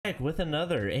Back with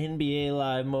another NBA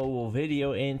Live mobile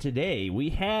video, and today we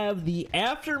have the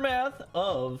aftermath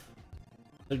of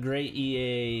the great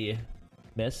EA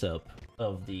mess up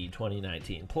of the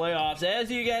 2019 playoffs. As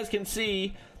you guys can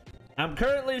see, I'm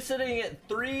currently sitting at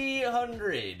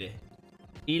 300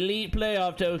 elite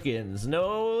playoff tokens.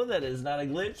 No, that is not a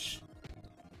glitch.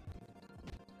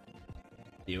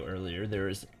 Earlier, there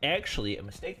was actually a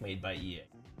mistake made by EA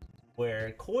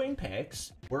where coin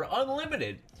packs were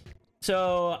unlimited.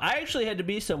 So I actually had to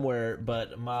be somewhere,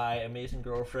 but my amazing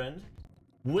girlfriend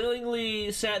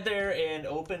willingly sat there and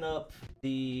opened up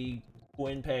the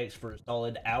coin packs for a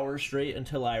solid hour straight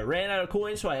until I ran out of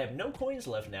coins. So I have no coins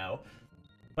left now,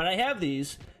 but I have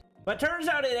these. But turns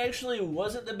out it actually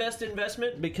wasn't the best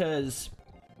investment, because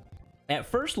at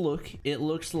first look, it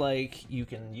looks like you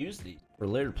can use these for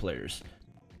later players.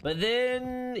 But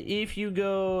then if you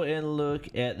go and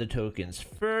look at the tokens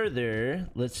further,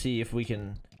 let's see if we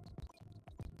can...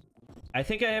 I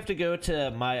think I have to go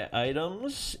to my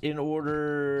items in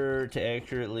order to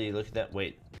accurately look at that.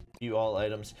 Wait, view all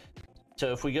items.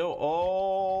 So if we go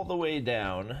all the way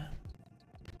down,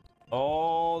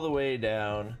 all the way,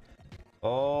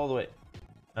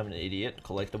 I'm an idiot.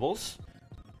 Collectibles.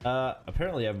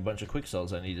 Apparently I have a bunch of quick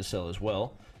sells I need to sell as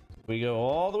well. We go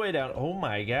all the way down. Oh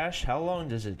my gosh, how long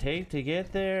does it take to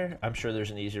get there? I'm sure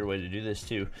there's an easier way to do this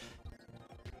too.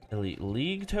 Elite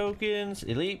League tokens,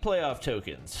 Elite Playoff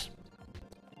tokens.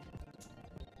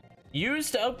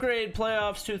 Used to upgrade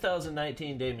playoffs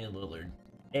 2019 Damian Lillard.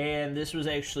 And this was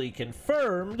actually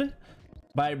confirmed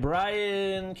by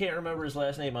Brian, can't remember his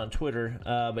last name on Twitter,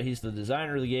 but he's the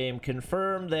designer of the game,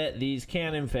 confirmed that these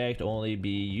can in fact only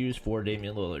be used for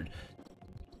Damian Lillard.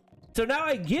 So now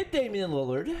I get Damian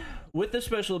Lillard with the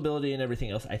special ability and everything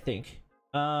else, I think.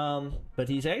 But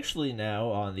he's actually now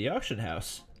on the auction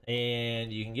house,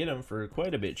 and you can get him for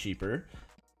quite a bit cheaper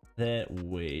than,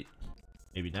 wait,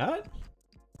 maybe not?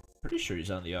 Pretty sure he's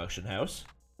on the auction house.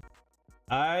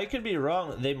 I could be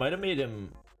wrong. They might have made him...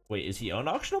 Wait, is he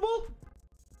unauctionable?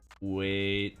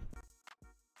 Wait.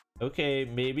 Okay,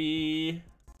 maybe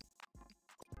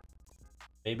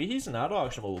he's not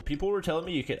auctionable. People were telling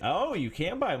me you could... Oh, you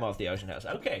can buy him off the auction house.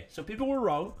 Okay, so people were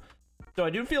wrong. So I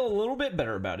do feel a little bit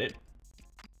better about it.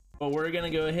 But we're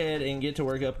going to go ahead and get to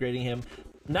work upgrading him.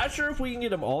 Not sure if we can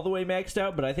get him all the way maxed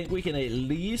out, but I think we can at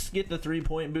least get the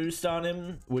 3-point boost on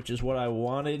him, which is what I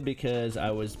wanted, because I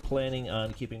was planning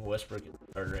on keeping Westbrook as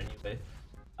a starter anyway.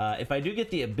 If I do get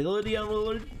the ability on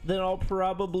Lillard, then I'll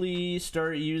probably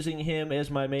start using him as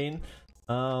my main.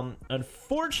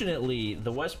 Unfortunately,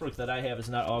 the Westbrook that I have is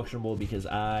not auctionable because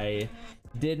I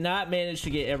did not manage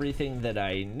to get everything that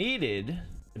I needed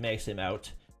to max him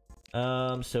out.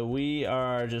 So we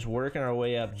are just working our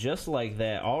way up just like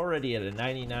that, already at a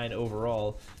 99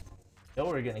 overall. So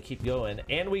we're going to keep going.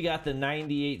 And we got the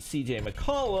 98 CJ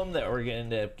McCollum that we're going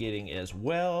to end up getting as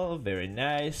well. Very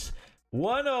nice.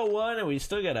 101, and we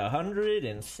still got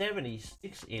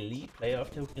 176 elite playoff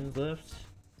tokens left.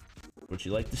 What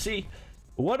you like to see.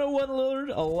 101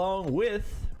 Lillard along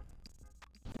with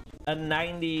a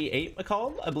 98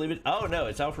 McCollum, I believe it. Oh no,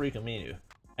 it's Alfred Aminu.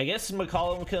 I guess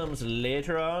McCollum comes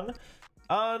later on.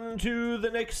 On to the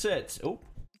next set. Oh,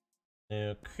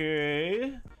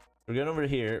 okay. We're going over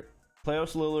here.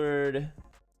 Playoffs Lillard.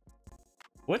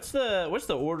 What's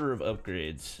the order of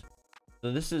upgrades?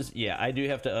 So this is, yeah, I do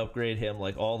have to upgrade him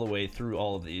like all the way through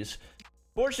all of these.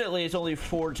 Fortunately, it's only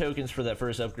 4 tokens for that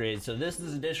first upgrade, so this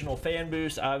is additional fan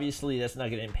boost. Obviously, that's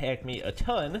not going to impact me a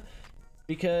ton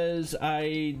because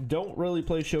I don't really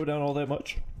play Showdown all that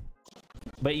much.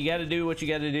 But you got to do what you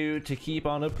got to do to keep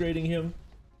on upgrading him.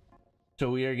 So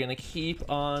we are going to keep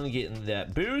on getting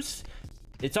that boost.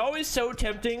 It's always so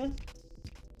tempting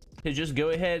to just go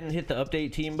ahead and hit the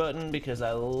update team button, because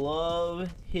I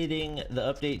love hitting the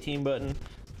update team button.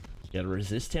 Got to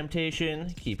resist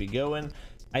temptation, keep it going.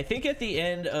 I think at the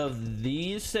end of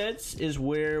these sets is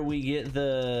where we get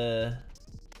the...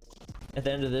 At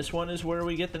the end of this one is where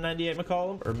we get the 98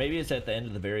 McCollum, or maybe it's at the end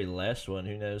of the very last one,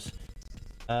 who knows.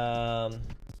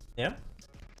 Yeah.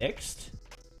 Next.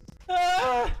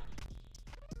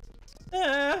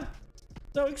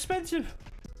 So expensive.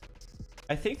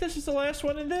 I think this is the last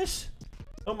one in this.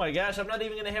 Oh my gosh, I'm not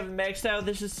even gonna have it maxed out.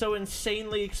 This is so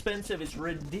insanely expensive. It's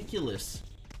ridiculous.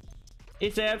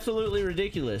 It's absolutely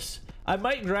ridiculous. I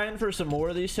might grind for some more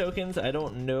of these tokens. I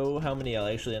don't know how many I'll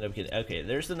actually end up getting. Okay,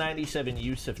 there's the 97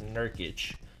 Yusuf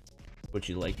Nurkic, which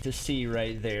you like to see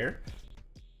right there.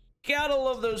 Gotta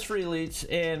love those free elites.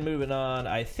 And moving on,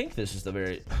 I think this is the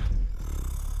very...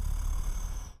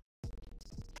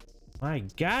 My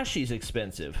gosh, he's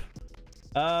expensive.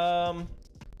 So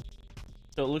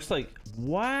it looks like,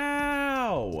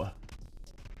 wow,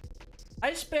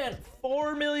 I spent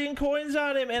 4 million coins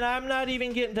on him, and I'm not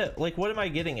even getting to, like, what am I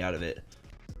getting out of it?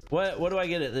 What do I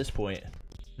get at this point?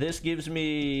 This gives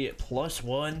me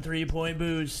 +1 3-point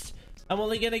boost. I'm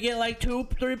only gonna get like 2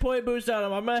 3-point boosts on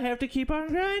him. I'm gonna have to keep on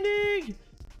grinding.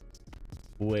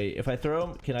 Wait, if I throw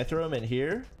him, can I throw him in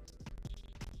here?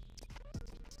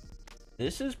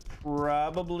 This is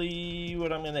probably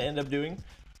what I'm gonna end up doing.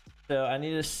 So I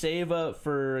need to save up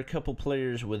for a couple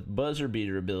players with buzzer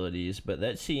beater abilities, but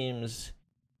that seems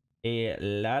a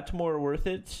lot more worth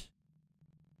it.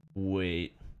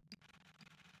 Wait.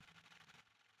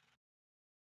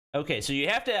 Okay, so you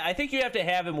have to, I think you have to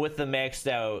have him with the maxed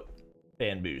out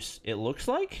fan boost, it looks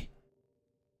like.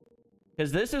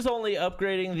 Because this is only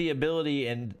upgrading the ability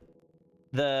and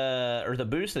the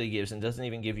boost that he gives, and doesn't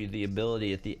even give you the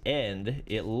ability at the end,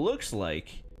 it looks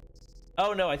like.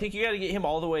 Oh no, I think you gotta get him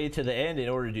all the way to the end in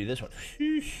order to do this one.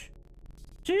 Sheesh.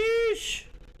 Sheesh.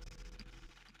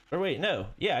 Or wait, no.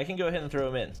 Yeah, I can go ahead and throw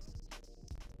him in.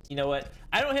 You know what?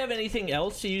 I don't have anything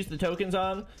else to use the tokens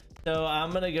on, so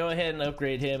I'm gonna go ahead and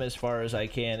upgrade him as far as I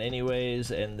can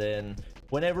anyways, and then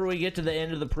whenever we get to the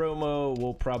end of the promo,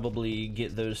 we'll probably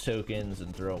get those tokens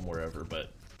and throw them wherever,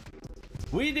 but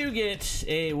we do get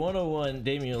a 101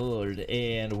 Damian Lillard,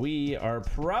 and we are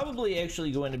probably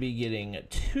actually going to be getting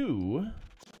 2.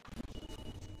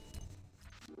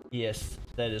 Yes,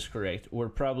 that is correct. We're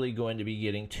probably going to be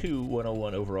getting 2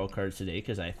 101 overall cards today,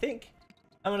 because I think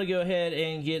I'm going to go ahead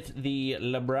and get the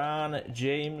LeBron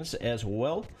James as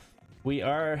well. We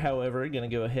are, however, going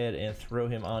to go ahead and throw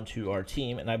him onto our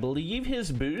team, and I believe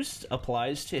his boost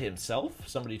applies to himself.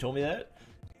 Somebody told me that,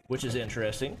 which is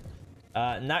interesting.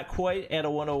 Not quite at a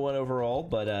 101 overall,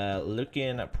 but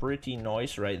looking pretty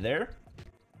nice right there.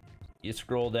 You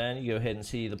scroll down, you go ahead and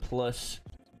see the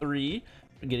 +3,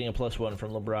 getting a +1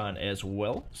 from LeBron as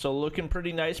well. So looking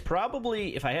pretty nice.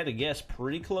 Probably, if I had to guess,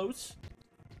 pretty close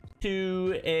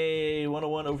to a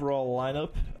 101 overall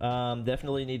lineup.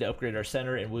 Definitely need to upgrade our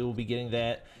center, and we will be getting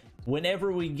that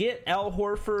whenever we get Al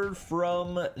Horford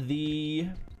from the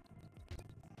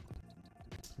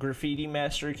Graffiti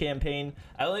Master campaign.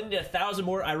 I only need 1,000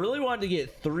 more. I really wanted to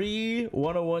get 3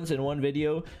 101s in one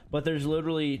video, but there's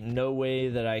literally no way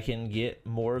that I can get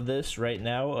more of this right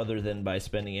now other than by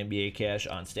spending NBA cash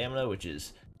on stamina, which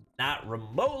is not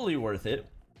remotely worth it.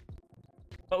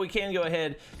 But we can go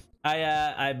ahead.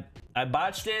 I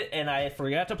botched it, and I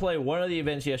forgot to play one of the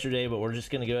events yesterday, but we're just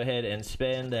going to go ahead and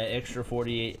spend that extra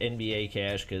 48 NBA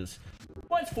cash, because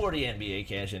what's 40 NBA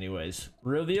cash anyways?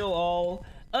 Reveal all.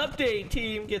 Update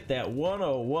team, get that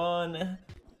 101.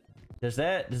 Does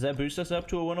that boost us up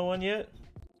to a 101 yet?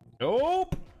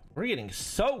 Nope. We're getting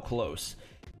so close.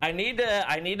 I need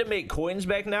to make coins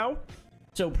back now.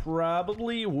 So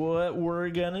probably what we're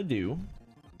gonna do,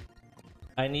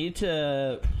 I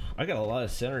got a lot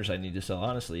of centers I need to sell,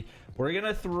 honestly. We're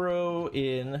gonna throw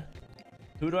in,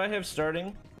 who do I have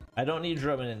starting? I don't need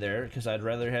Drummond in there because I'd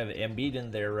rather have Embiid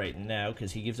in there right now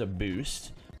because he gives a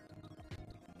boost.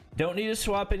 Don't need to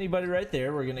swap anybody right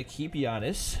there. We're gonna keep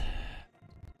Giannis.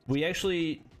 We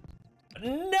actually,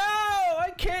 no,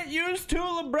 I can't use 2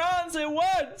 LeBrons at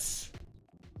once.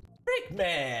 Frick,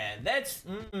 man, that's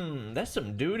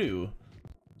some doo-doo.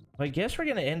 I guess we're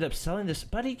gonna end up selling this,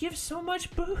 but he gives so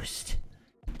much boost.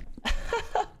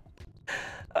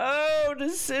 Oh,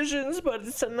 decisions, but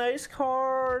it's a nice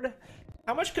card.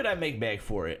 How much could I make back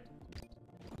for it?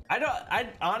 I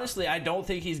honestly, I don't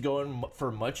think he's going for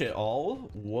much at all.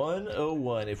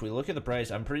 101. If we look at the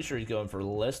price, I'm pretty sure he's going for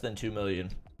less than 2 million.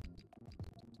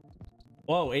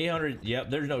 Whoa, 800. Yep,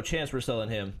 there's no chance we're selling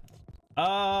him.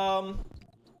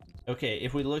 Okay,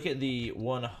 if we look at the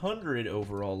 100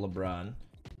 overall LeBron.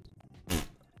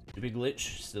 Big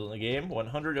glitch, still in the game.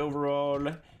 100 overall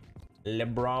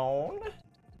LeBron.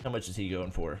 How much is he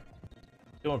going for?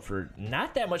 Going for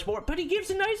not that much more, but he gives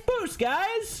a nice boost,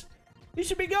 guys. You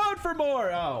should be going for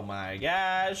more. Oh my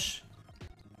gosh.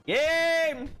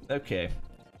 Game. Okay.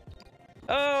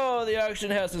 Oh, the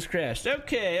auction house has crashed.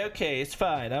 Okay, it's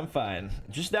fine. I'm fine.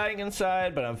 Just dying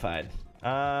inside, but I'm fine.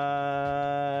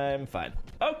 I'm fine.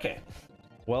 Okay.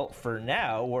 Well, for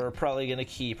now, we're probably going to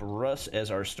keep Russ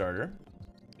as our starter.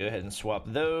 Go ahead and swap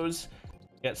those.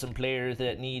 Got some players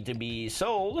that need to be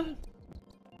sold.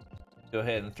 Go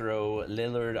ahead and throw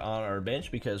Lillard on our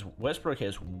bench because Westbrook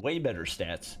has way better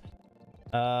stats.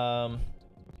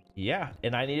 Yeah,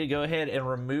 and I need to go ahead and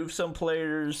remove some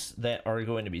players that are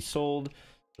going to be sold.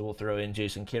 So we'll throw in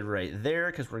Jason Kidd right there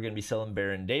because we're going to be selling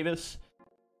Baron Davis.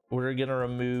 We're going to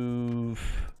remove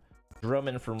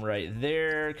Drummond from right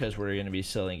there because we're going to be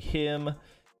selling him. I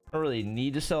don't really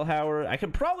need to sell Howard. I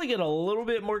could probably get a little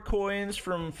bit more coins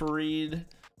from Fareed,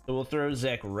 So we'll throw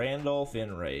Zach Randolph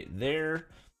in right there.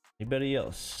 Anybody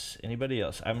else? Anybody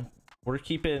else? We're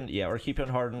keeping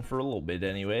Harden for a little bit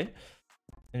anyway.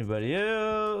 Anybody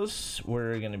else?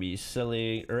 We're gonna be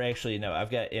selling, or actually no,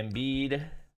 I've got Embiid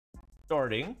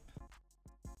starting.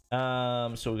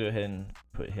 So we'll go ahead and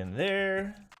put him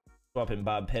there. Swap in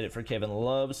Bob Pettit for Kevin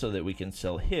Love so that we can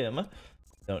sell him.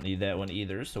 Don't need that one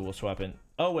either, so we'll swap in.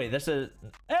 Oh wait, that's a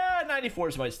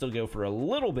 94s might still go for a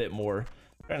little bit more.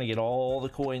 Trying to get all the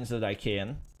coins that I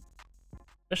can,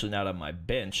 especially not on my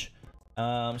bench.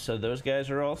 So those guys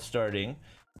are all starting.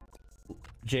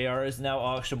 JR is now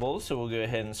auctionable, so we'll go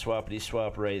ahead and swappity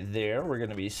swap right there. We're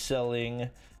going to be selling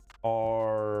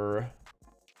our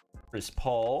Chris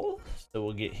Paul, so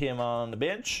we'll get him on the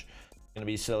bench. Going to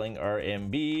be selling our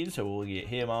Embiid, so we'll get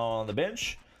him on the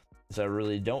bench, because I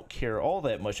really don't care all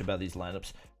that much about these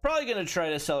lineups. Probably going to try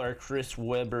to sell our Chris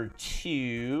Webber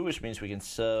too, which means we can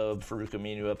sub Farouk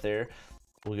Aminu up there.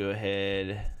 We'll go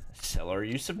ahead sell our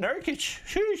Yusuf Nurkic.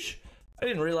 Sheesh. I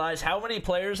didn't realize how many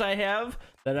players I have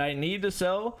that I need to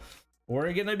sell.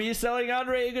 We're going to be selling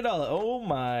Andre Iguodala. Oh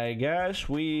my gosh,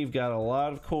 we've got a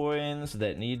lot of coins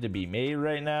that need to be made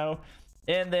right now.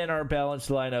 And then our balanced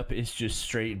lineup is just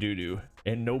straight doo-doo,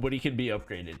 and nobody can be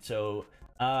upgraded. So,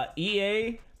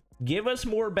 EA, give us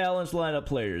more balanced lineup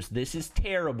players. This is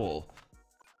terrible.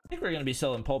 I think we're going to be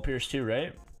selling Paul Pierce too,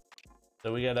 right?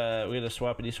 So we gotta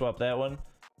swappity swap that one.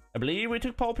 I believe we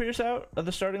took Paul Pierce out of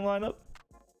the starting lineup.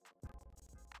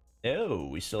 Oh,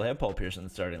 we still have Paul Pierce in the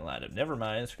starting lineup. Never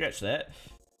mind, scratch that.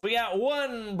 We got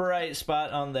one bright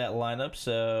spot on that lineup,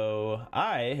 so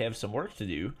I have some work to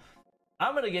do.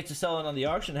 I'm going to get to selling on the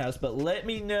auction house, but let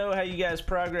me know how you guys'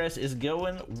 progress is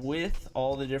going with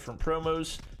all the different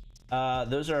promos.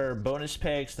 Those are bonus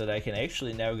packs that I can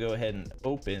actually now go ahead and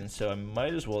open, so I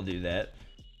might as well do that.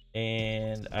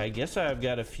 And I guess I've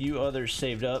got a few others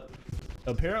saved up.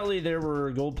 Apparently there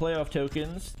were gold playoff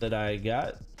tokens that I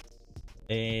got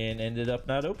and ended up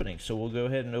not opening, so we'll go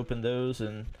ahead and open those,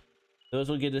 and those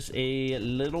will get us a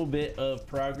little bit of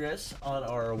progress on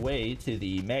our way to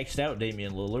the maxed out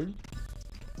Damian Lillard,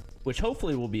 which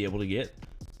hopefully we'll be able to get.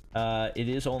 It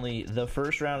is only the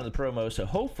first round of the promo, so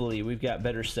hopefully we've got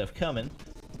better stuff coming.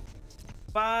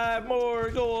 5 more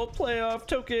gold playoff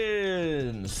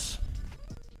tokens.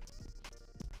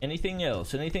 Anything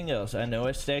else? Anything else? I know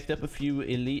I stacked up a few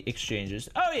elite exchanges.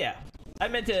 Oh yeah, I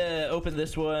meant to open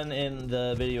this one in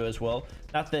the video as well.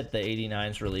 Not that the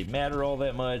 89s really matter all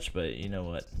that much, but you know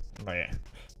what?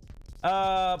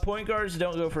 Point guards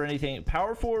don't go for anything.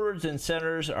 Power forwards and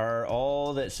centers are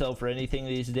all that sell for anything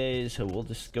these days, so we'll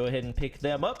just go ahead and pick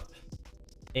them up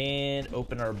and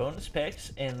open our bonus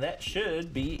packs, and that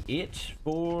should be it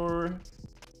for...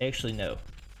 Actually, no.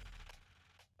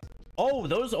 Oh,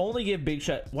 those only give big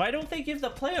shot. Why don't they give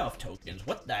the playoff tokens?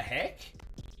 What the heck?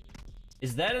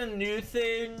 Is that a new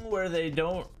thing where they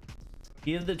don't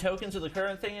give the tokens of the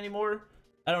current thing anymore?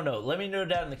 I don't know. Let me know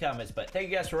down in the comments. But thank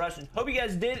you guys for watching. Hope you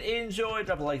guys did enjoy.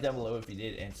 Drop a like down below if you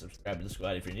did, and subscribe to the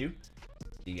squad if you're new.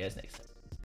 See you guys next time.